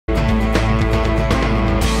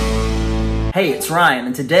Hey, it's Ryan,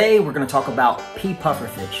 and today we're going to talk about pea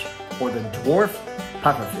pufferfish, or the dwarf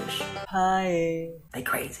pufferfish. Hi. They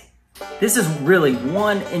crazy. This is really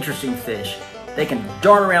one interesting fish. They can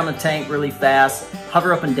dart around the tank really fast,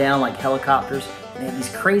 hover up and down like helicopters, and they have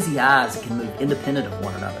these crazy eyes that can move independent of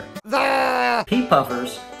one another. Pea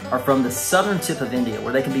puffers are from the southern tip of India,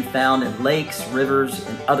 where they can be found in lakes, rivers,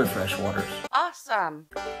 and other freshwaters. Awesome.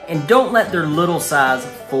 And don't let their little size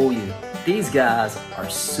fool you. These guys are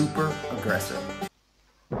super aggressive.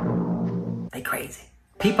 They crazy.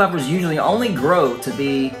 Pea puffers usually only grow to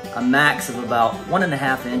be a max of about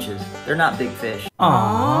 1.5 inches. They're not big fish.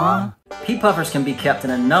 Aww. Pea puffers can be kept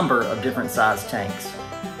in a number of different size tanks.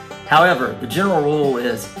 However, the general rule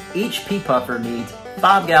is each pea puffer needs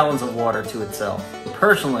 5 gallons of water to itself.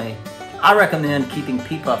 Personally, I recommend keeping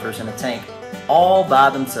pea puffers in a tank all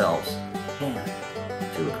by themselves. Man,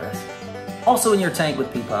 too aggressive. Also in your tank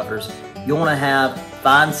with pea puffers, you'll want to have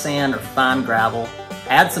fine sand or fine gravel,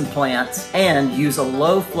 add some plants, and use a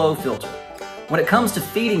low flow filter. When it comes to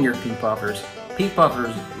feeding your pea puffers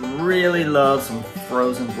really love some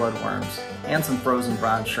frozen bloodworms and some frozen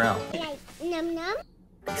brine shrimp. Like num num?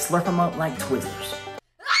 They slurp them up like Twizzlers.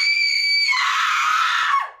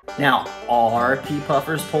 Now, are pea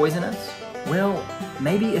puffers poisonous? Well,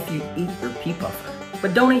 maybe if you eat your pea puffer.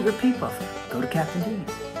 But don't eat your pea puffer. Go to Captain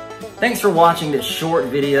D's. Thanks for watching this short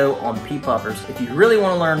video on pea puffers. If you really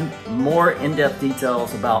want to learn more in-depth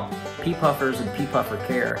details about pea puffers and pea puffer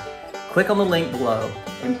care, click on the link below.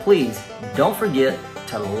 And please, don't forget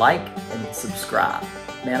to like and subscribe.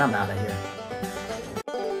 Man, I'm out of here.